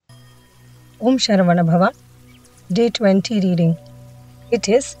Om Sharavanabhava, Day 20 reading. It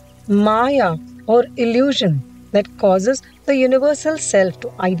is Maya or illusion that causes the universal self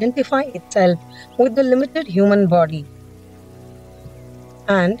to identify itself with the limited human body.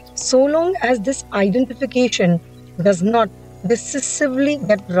 And so long as this identification does not decisively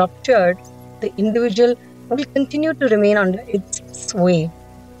get ruptured, the individual will continue to remain under its sway.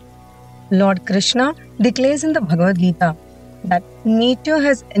 Lord Krishna declares in the Bhagavad Gita that nature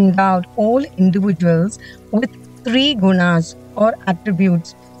has endowed all individuals with three gunas or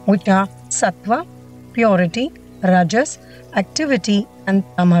attributes, which are sattva, purity, rajas, activity, and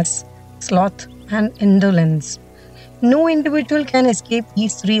tamas, sloth and indolence. No individual can escape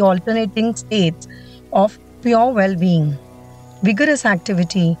these three alternating states of pure well-being, vigorous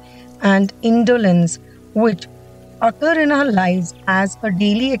activity, and indolence, which occur in our lives as a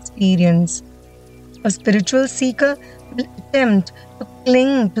daily experience. A spiritual seeker will attempt to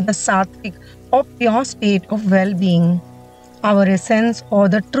cling to the sattvic or pure state of well-being. Our essence or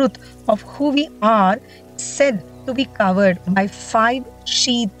the truth of who we are is said to be covered by 5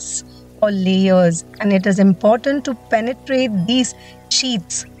 sheaths or layers, and it is important to penetrate these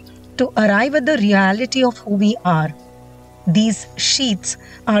sheaths to arrive at the reality of who we are. These sheaths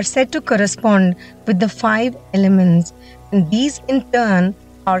are said to correspond with the 5 elements, and these in turn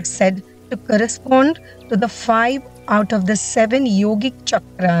are said to correspond to the 5 out of the 7 yogic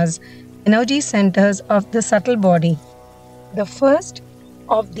chakras, energy centers of the subtle body. The first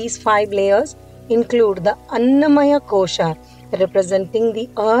of these 5 layers include the Annamaya Kosha, representing the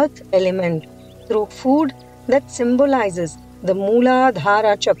earth element through food that symbolizes the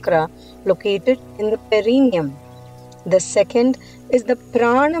Mooladhara chakra located in the perineum. The second is the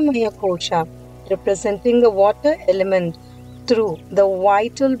Pranamaya Kosha, representing the water element through the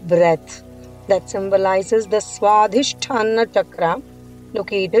vital breath that symbolizes the Swadhisthana chakra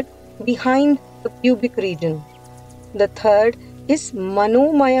located behind the pubic region. The third is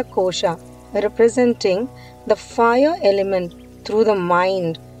Manomaya Kosha, representing the fire element through the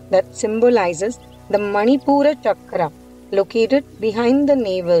mind that symbolizes the Manipura chakra located behind the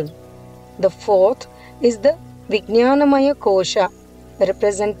navel. The fourth is the Vijnanamaya Kosha,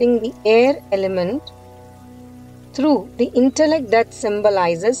 representing the air element through the intellect that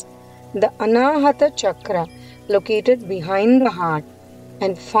symbolizes the Anahata chakra located behind the heart.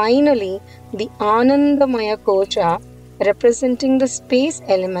 And finally, the Anandamaya Kosha, representing the space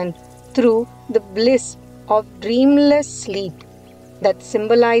element through the bliss of dreamless sleep that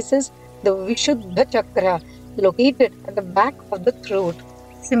symbolizes the Vishuddha chakra located at the back of the throat.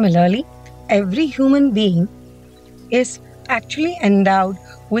 Similarly, every human being is actually endowed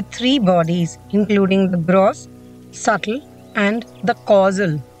with 3 bodies, including the gross, subtle, and the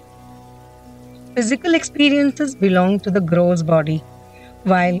causal. Physical experiences belong to the gross body,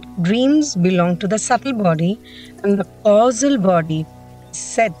 while dreams belong to the subtle body, and the causal body is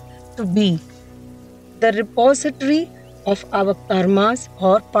said to be the repository of our karmas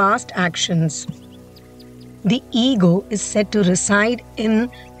or past actions. The ego is said to reside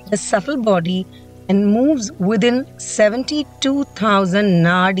in the subtle body and moves within 72,000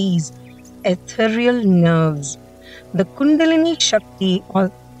 nadis, ethereal nerves. The Kundalini Shakti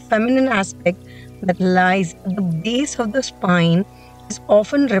or feminine aspect that lies at the base of the spine is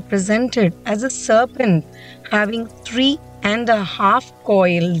often represented as a serpent having 3.5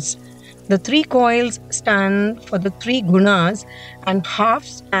 coils. The 3 coils stand for the 3 gunas and half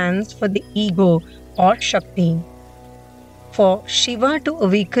stands for the ego or Shakti. For Shiva to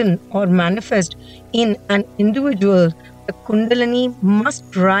awaken or manifest in an individual, the Kundalini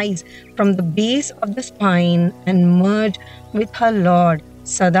must rise from the base of the spine and merge with her Lord,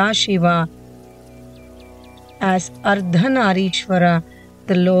 Sadashiva, as Ardhanarishvara,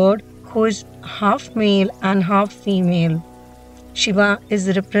 the Lord who is half male and half female. Shiva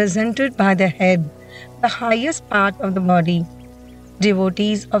is represented by the head, the highest part of the body.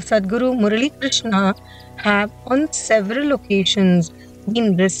 Devotees of Sadhguru Murali Krishna have on several occasions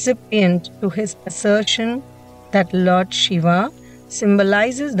been recipient to his assertion that Lord Shiva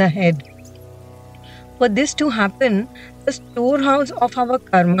symbolizes the head. For this to happen, the storehouse of our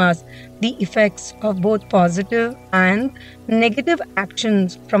karmas, the effects of both positive and negative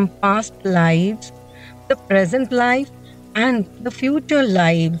actions from past lives, the present life, and the future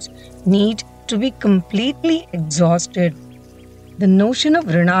lives need to be completely exhausted. The notion of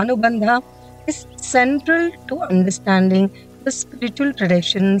Rinanubandha is central to understanding the spiritual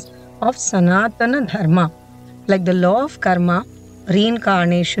traditions of Sanatana Dharma, like the law of karma,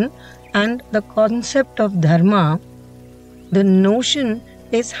 reincarnation, and the concept of dharma. The notion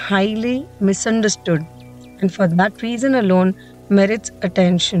is highly misunderstood and for that reason alone merits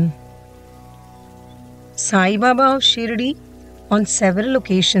attention. Sai Baba of Shirdi on several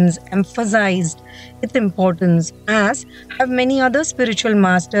occasions emphasized its importance, as have many other spiritual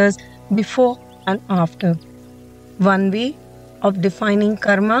masters before and after. One way of defining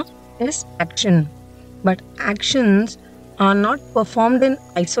karma is action, but actions are not performed in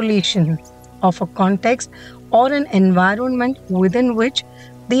isolation of a context or an environment within which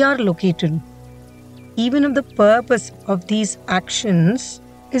they are located. Even if the purpose of these actions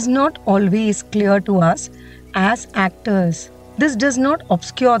is not always clear to us as actors, this does not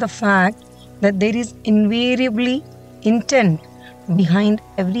obscure the fact that there is invariably intent behind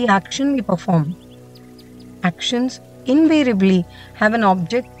every action we perform. Actions invariably have an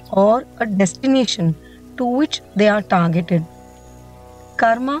object or a destination to which they are targeted.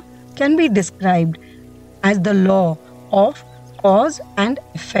 Karma can be described as the law of cause and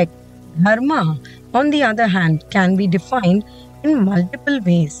effect. Dharma, on the other hand, can be defined in multiple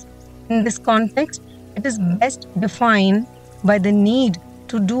ways. In this context, it is best defined by the need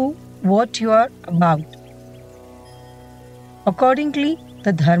to do what you are about. Accordingly,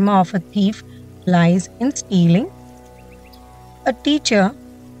 the dharma of a thief lies in stealing, a teacher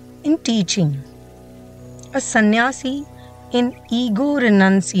in teaching, a sannyasi in ego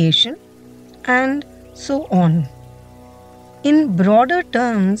renunciation, and so on. In broader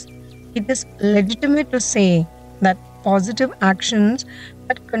terms, it is legitimate to say that positive actions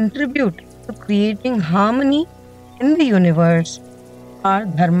that contribute to creating harmony in the universe are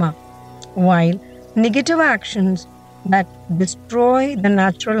dharma, while negative actions that destroy the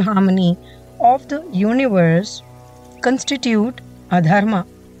natural harmony of the universe constitute adharma.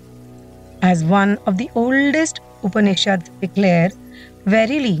 As one of the oldest Upanishads declare,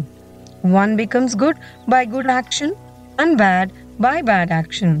 verily, one becomes good by good action and bad by bad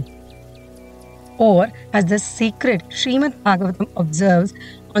action. Or, as the sacred Srimad Bhagavatam observes,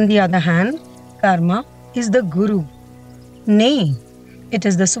 on the other hand, karma is the Guru. Nay, it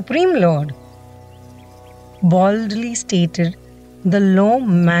is the Supreme Lord. Baldly stated, the law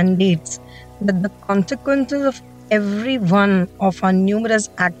mandates that the consequences of every one of our numerous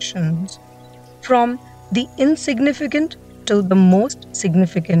actions, from the insignificant to the most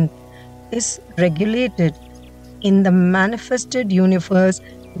significant, is regulated in the manifested universe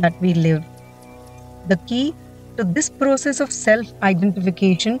that we live. The key to this process of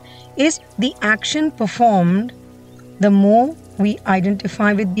self-identification is the action performed. The more we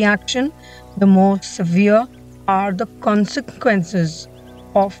identify with the action, the more severe are the consequences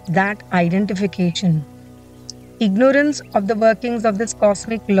of that identification. Ignorance of the workings of this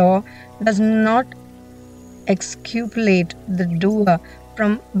cosmic law does not exculpate the doer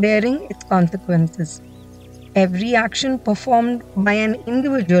from bearing its consequences. Every action performed by an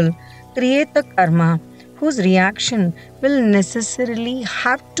individual creates a karma whose reaction will necessarily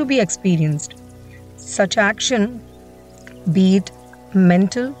have to be experienced. Such action, be it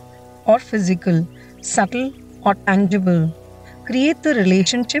mental or physical, subtle or tangible, creates a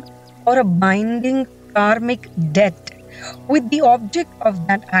relationship or a binding karmic debt with the object of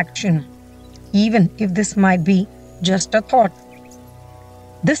that action, even if this might be just a thought.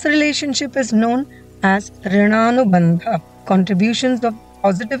 This relationship is known as Rinanubandha. Contributions of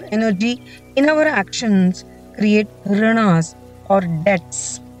positive energy in our actions create rinas or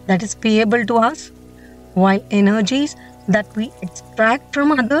debts that is payable to us, while energies that we extract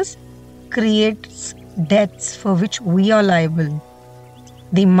from others creates debts for which we are liable.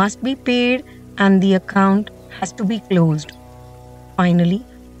 They must be paid and the account has to be closed. Finally,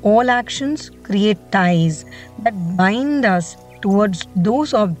 all actions create ties that bind us towards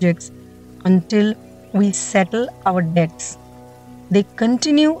those objects until we settle our debts. They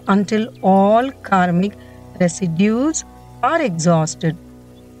continue until all karmic residues are exhausted.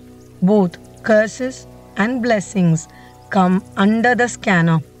 Both curses and blessings come under the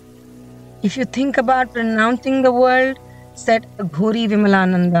scanner. If you think about renouncing the world, said Ghori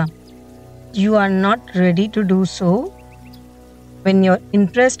Vimalananda, you are not ready to do so. When your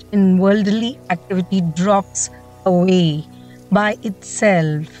interest in worldly activity drops away by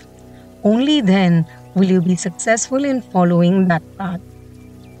itself, only then will you be successful in following that path.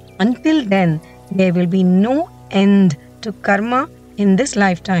 Until then, there will be no end to karma in this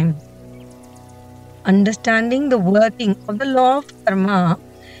lifetime. Understanding the working of the law of karma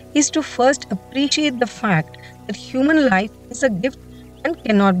is to first appreciate the fact that human life is a gift and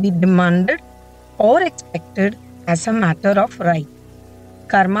cannot be demanded or expected as a matter of right.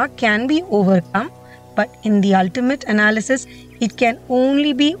 Karma can be overcome, but in the ultimate analysis, it can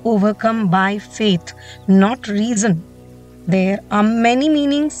only be overcome by faith, not reason. There are many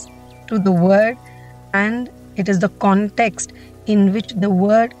meanings to the word, and it is the context in which the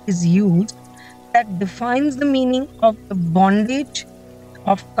word is used that defines the meaning of the bondage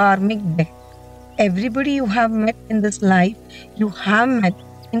of karmic debt. Everybody you have met in this life, you have met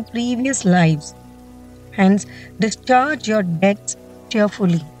in previous lives. Hence, discharge your debts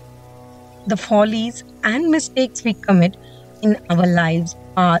cheerfully. The follies and mistakes we commit in our lives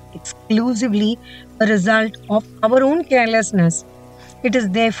are exclusively a result of our own carelessness. It is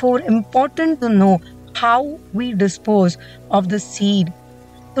therefore important to know how we dispose of the seed,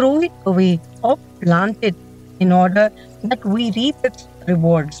 throw it away, or plant it in order that we reap its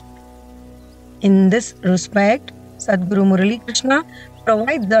rewards. In this respect, Sadhguru Murali Krishna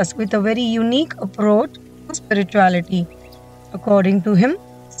provides us with a very unique approach to spirituality. According to him,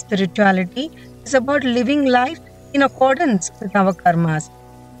 spirituality is about living life in accordance with our karmas.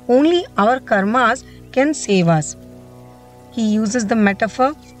 Only our karmas can save us. He uses the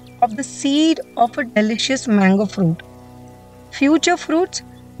metaphor of the seed of a delicious mango fruit. Future fruits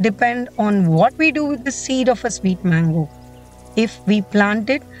depend on what we do with the seed of a sweet mango. If we plant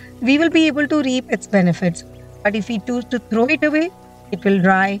it, we will be able to reap its benefits. But if we choose to throw it away, it will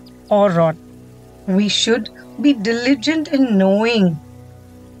dry or rot. We should be diligent in knowing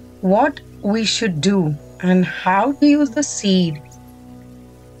what we should do and how to use the seed.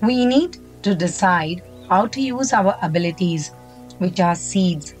 We need to decide how to use our abilities, which are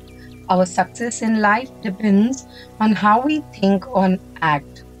seeds. Our success in life depends on how we think or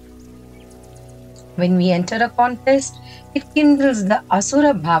act. When we enter a contest, it kindles the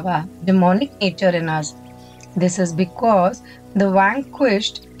asura bhava, demonic nature in us. This is because the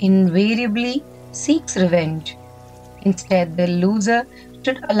vanquished invariably seeks revenge. Instead, the loser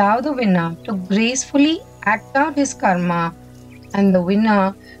should allow the winner to gracefully act out his karma, and the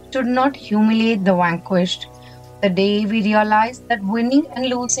winner should not humiliate the vanquished. The day we realize that winning and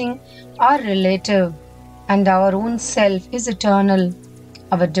losing are relative and our own self is eternal,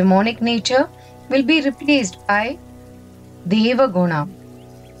 our demonic nature will be replaced by Deva Guna,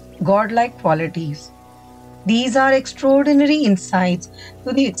 godlike qualities. These are extraordinary insights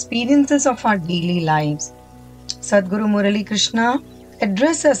to the experiences of our daily lives. Sadhguru Murali Krishna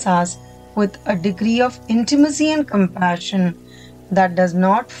addresses us with a degree of intimacy and compassion that does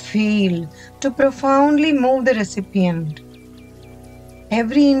not fail to profoundly move the recipient.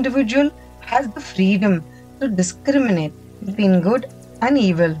 Every individual has the freedom to discriminate between good and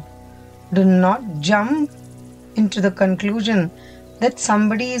evil. Do not jump into the conclusion that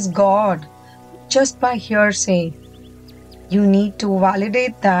somebody is God just by hearsay. You need to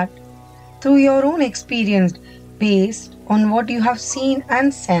validate that through your own experience based on what you have seen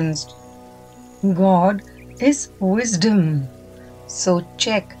and sensed. God is wisdom. So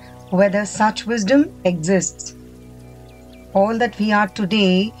check whether such wisdom exists. All that we are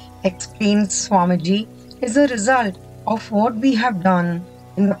today, explains Swamiji, is a result of what we have done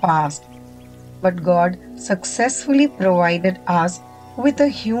in the past. But God successfully provided us with a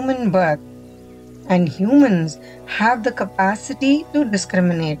human birth, and humans have the capacity to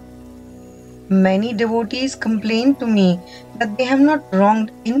discriminate. Many devotees complain to me that they have not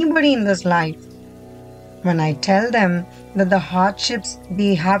wronged anybody in this life. When I tell them that the hardships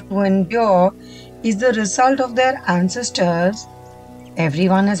they have to endure is the result of their ancestors,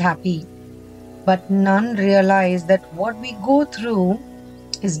 everyone is happy. But none realize that what we go through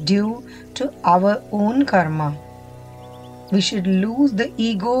is due to our own karma. We should lose the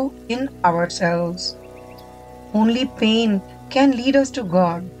ego in ourselves. Only pain can lead us to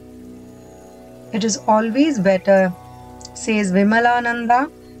God. It is always better, says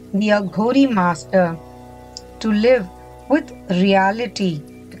Vimalananda, the Aghori master, to live with reality,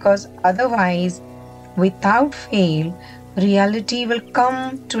 because otherwise, without fail, reality will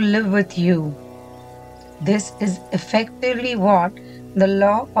come to live with you. This is effectively what the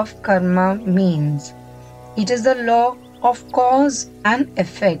law of karma means. It is the law of cause and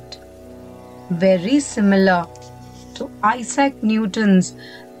effect, very similar to Isaac Newton's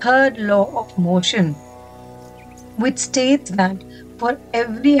third law of motion, which states that for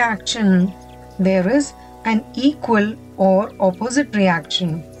every action there is an equal or opposite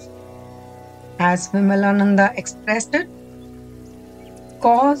reaction. As Vimalananda expressed it,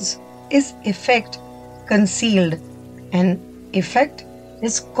 cause is effect concealed and effect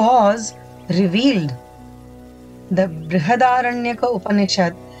is cause revealed. The Brihadaranyaka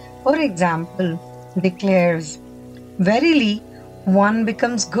Upanishad, for example, declares, "Verily, one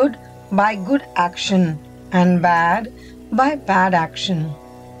becomes good by good action and bad by bad action."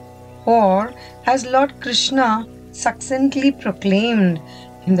 Or, as Lord Krishna succinctly proclaimed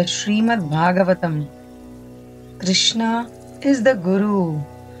in the Srimad Bhagavatam, Krishna is the Guru.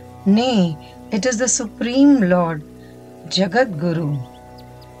 Nay, it is the Supreme Lord, Jagat Guru.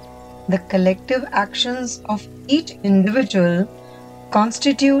 The collective actions of each individual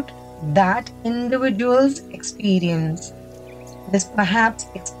constitute that individual's experience. This perhaps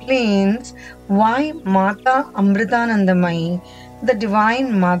explains why Mata Amritanandamayi, the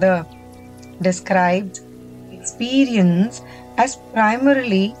Divine Mother, describes experience as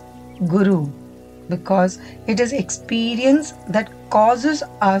primarily Guru, because it is experience that causes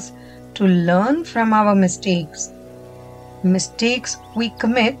us to learn from our mistakes. Mistakes we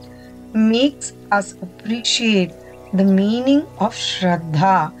commit makes us appreciate the meaning of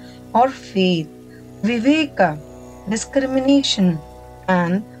Shraddha or faith, Viveka, discrimination,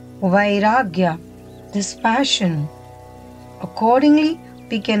 and Vairagya, dispassion. Accordingly,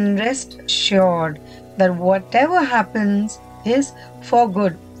 we can rest assured that whatever happens is for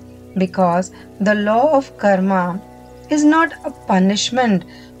good, because the law of karma is not a punishment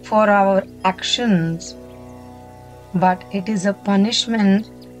for our actions, but it is a punishment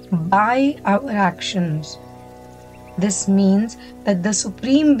by our actions. This means that the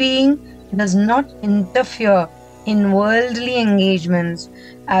Supreme Being does not interfere in worldly engagements,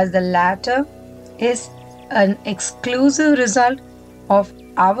 as the latter is an exclusive result of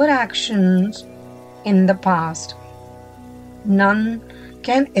our actions in the past. None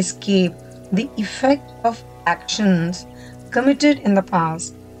can escape the effect of actions committed in the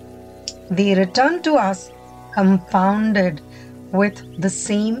past. They return to us compounded with the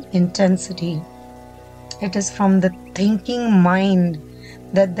same intensity. It is from the thinking mind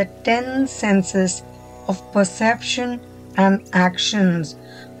that the 10 senses of perception and actions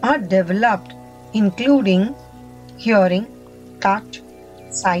are developed, including hearing, touch,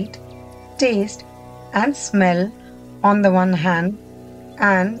 sight, taste, and smell on the one hand,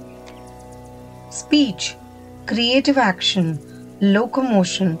 and speech, creative action,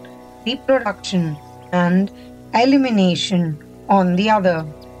 locomotion, reproduction, and elimination on the other.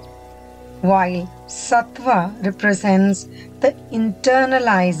 While Sattva represents the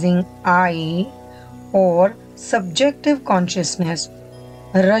internalizing I or subjective consciousness,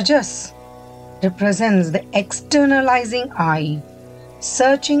 Rajas represents the externalizing I,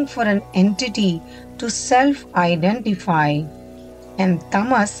 searching for an entity to self-identify, and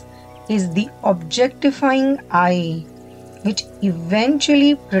Tamas is the objectifying I, which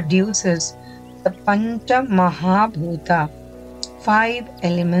eventually produces the Pancha Mahabhuta, 5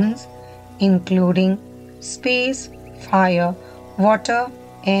 elements including space, fire, water,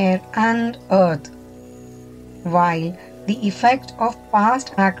 air, and earth. While the effect of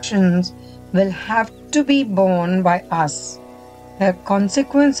past actions will have to be borne by us, their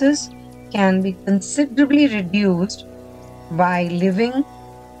consequences can be considerably reduced by living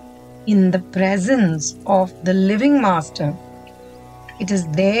in the presence of the living Master. It is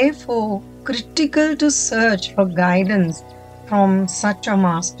therefore critical to search for guidance from such a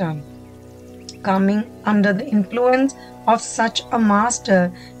Master. Coming under the influence of such a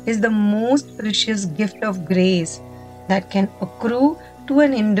Master is the most precious gift of grace that can accrue to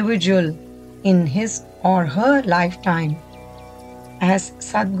an individual in his or her lifetime. As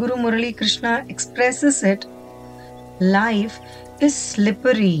Sadhguru Murali Krishna expresses it, life is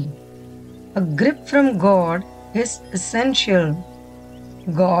slippery. A grip from God is essential.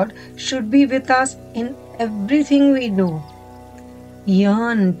 God should be with us in everything we do.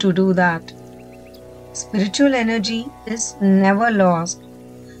 Yearn to do that. Spiritual energy is never lost.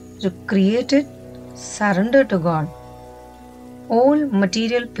 To create it, surrender to God. All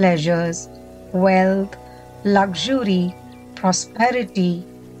material pleasures, wealth, luxury, prosperity,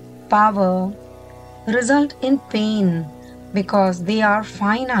 power result in pain because they are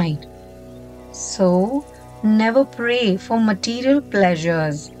finite. So, never pray for material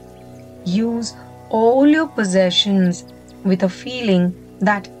pleasures. Use all your possessions with a feeling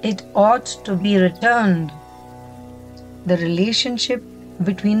that it ought to be returned. The relationship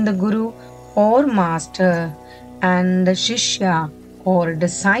between the Guru or Master and the Shishya or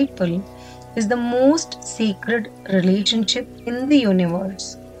disciple is the most sacred relationship in the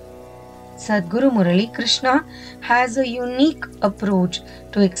universe. Sadhguru Murali Krishna has a unique approach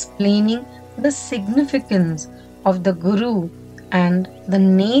to explaining the significance of the Guru and the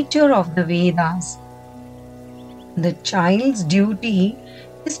nature of the Vedas. The child's duty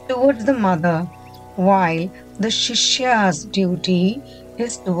is towards the mother, while the Shishya's duty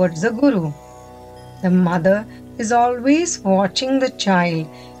is towards the Guru. The mother is always watching the child,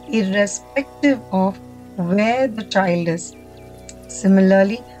 irrespective of where the child is.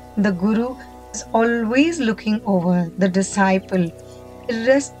 Similarly, the Guru is always looking over the disciple,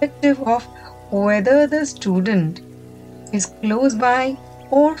 irrespective of whether the student is close by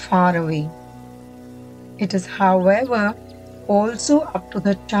or far away. It is, however, also up to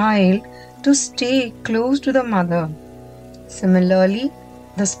the child to stay close to the mother. Similarly,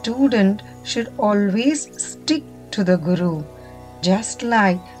 the student should always stick to the Guru, just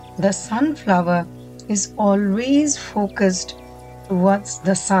like the sunflower is always focused towards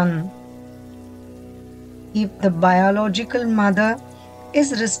the sun. If the biological mother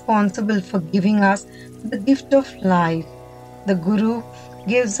is responsible for giving us the gift of life, the Guru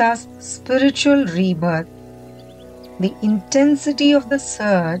gives us spiritual rebirth. The intensity of the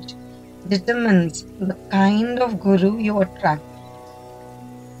search determines the kind of Guru you attract.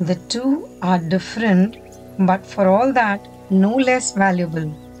 The two are different, but for all that, no less valuable.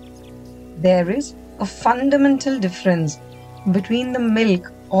 There is a fundamental difference between the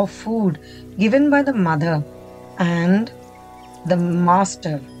milk or food given by the mother and the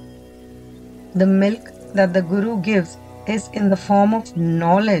master. The milk that the Guru gives is in the form of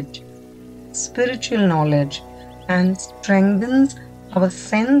knowledge, spiritual knowledge, and strengthens our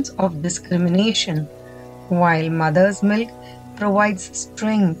sense of discrimination, while mother's milk provides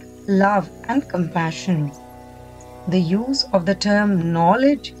strength, love, and compassion. The use of the term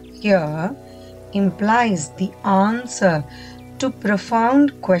knowledge here implies the answer to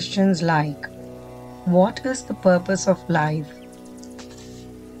profound questions like, what is the purpose of life?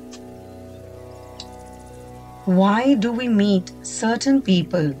 Why do we meet certain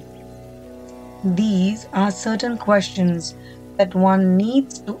people? These are certain questions that one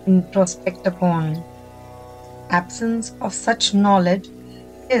needs to introspect upon. Absence of such knowledge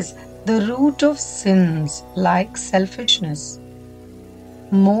is the root of sins like selfishness.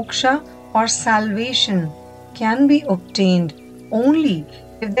 Moksha or salvation can be obtained only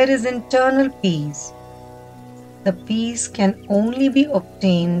if there is internal peace. The peace can only be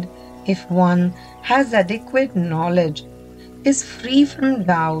obtained if one has adequate knowledge, is free from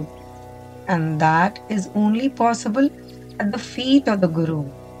doubt, and that is only possible at the feet of the Guru.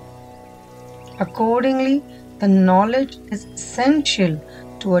 Accordingly, the knowledge is essential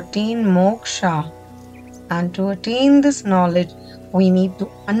to attain moksha, and to attain this knowledge, we need to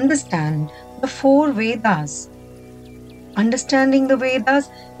understand the four Vedas. Understanding the Vedas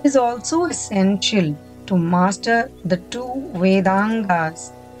is also essential to master the two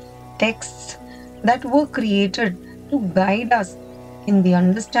Vedangas, texts that were created to guide us in the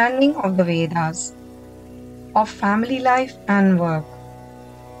understanding of the Vedas, of family life and work.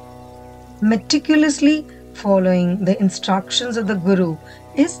 Meticulously following the instructions of the Guru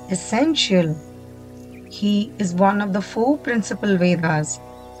is essential. He is one of the four principal Vedas.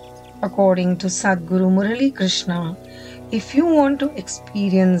 According to Sadhguru Murali Krishna, if you want to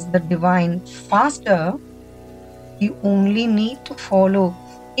experience the divine faster, you only need to follow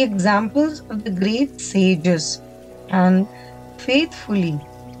the examples of the great sages and faithfully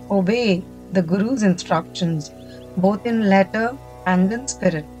obey the Guru's instructions, both in letter and in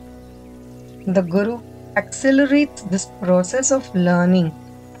spirit. The Guru accelerates this process of learning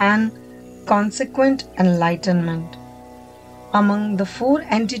and consequent enlightenment. Among the four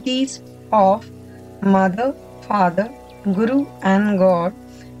entities of Mother, Father, Guru and God,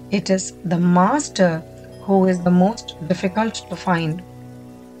 it is the Master who is the most difficult to find.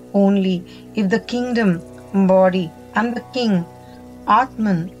 Only if the kingdom, body and the king,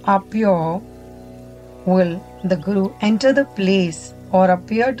 Atman, are pure, will the Guru enter the place or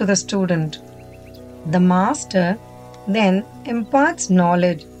appear to the student. The Master then imparts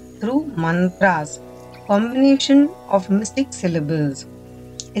knowledge through mantras, combination of mystic syllables,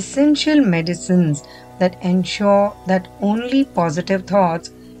 essential medicines that ensure that only positive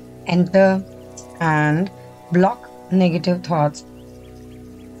thoughts enter and block negative thoughts.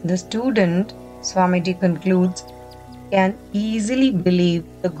 The student, Swamiji concludes, can easily believe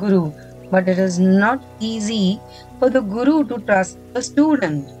the Guru, but it is not easy for the Guru to trust the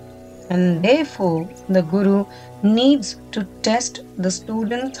student. And therefore, the Guru needs to test the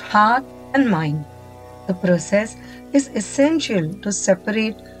student's heart and mind. The process is essential to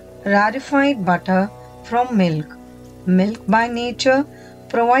separate rarefied butter from milk. Milk by nature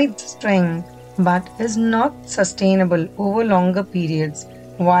provides strength but is not sustainable over longer periods,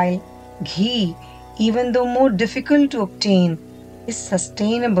 while ghee, even though more difficult to obtain, is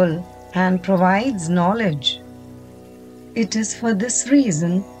sustainable and provides knowledge. It is for this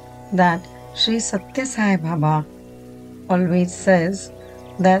reason that Sri Satya Sai Baba always says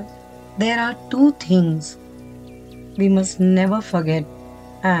that there are two things we must never forget,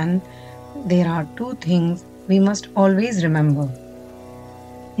 and there are two things we must always remember.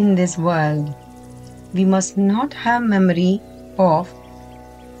 In this world, we must not have memory of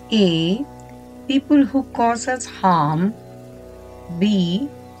A. people who cause us harm, B.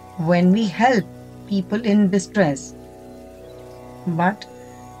 when we help people in distress, But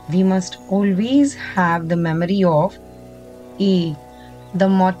we must always have the memory of A. The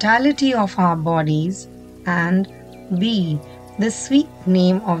mortality of our bodies, and B. The sweet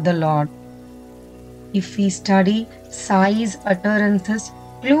name of the Lord. If we study Sai's utterances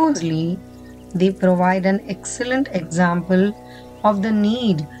closely, they provide an excellent example of the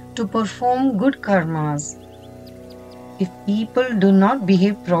need to perform good karmas. If people do not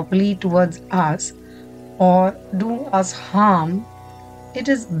behave properly towards us or do us harm, it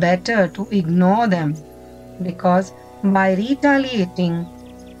is better to ignore them, because by retaliating,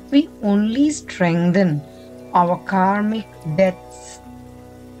 we only strengthen our karmic debts.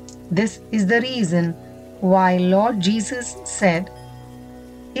 This is the reason why Lord Jesus said,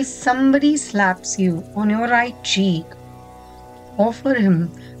 if somebody slaps you on your right cheek, offer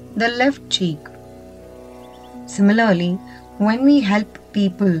him the left cheek. Similarly, when we help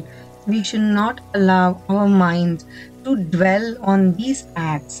people, we should not allow our minds to dwell on these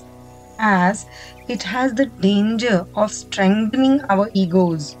acts, as it has the danger of strengthening our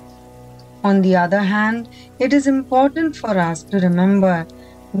egos. On the other hand, it is important for us to remember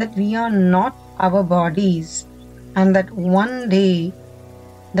that we are not our bodies, and that one day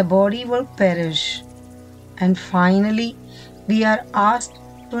the body will perish. And finally, we are asked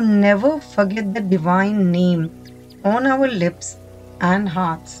to never forget the divine name on our lips and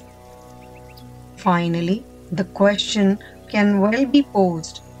hearts. Finally, the question can well be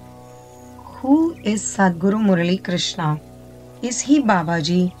posed: who is Sadhguru Murali Krishna? Is he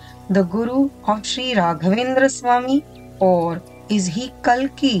Babaji, the Guru of Sri Raghavendra Swami, or is he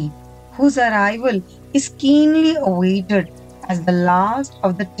Kalki, whose arrival is keenly awaited as the last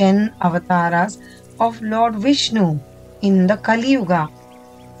of the 10 avatars of Lord Vishnu in the Kali Yuga?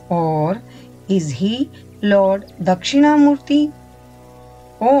 Or is he Lord Dakshinamurti?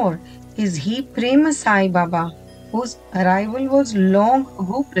 Or is he Prema Sai Baba, whose arrival was long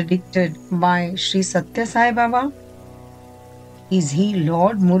ago predicted by Sri Satya Sai Baba? Is he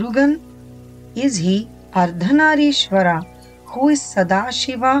Lord Murugan? Is he Ardhanarishwara, who is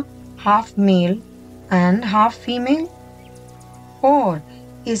Sadashiva, half male and half female? Or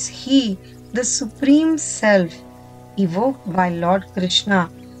is he the Supreme Self evoked by Lord Krishna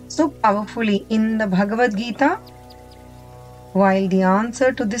so powerfully in the Bhagavad Gita? While the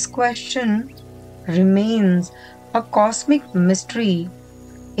answer to this question remains a cosmic mystery,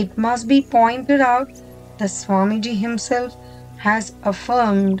 it must be pointed out that Swamiji himself has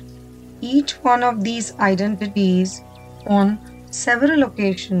affirmed each one of these identities on several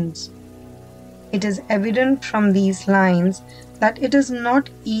occasions. It is evident from these lines that it is not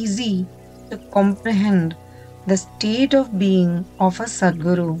easy to comprehend the state of being of a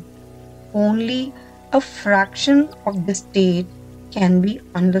Sadhguru. Only a fraction of the state can be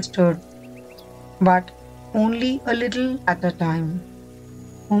understood, but only a little at a time.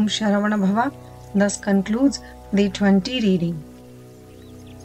 Om Sharavanabhava thus concludes the 20 reading.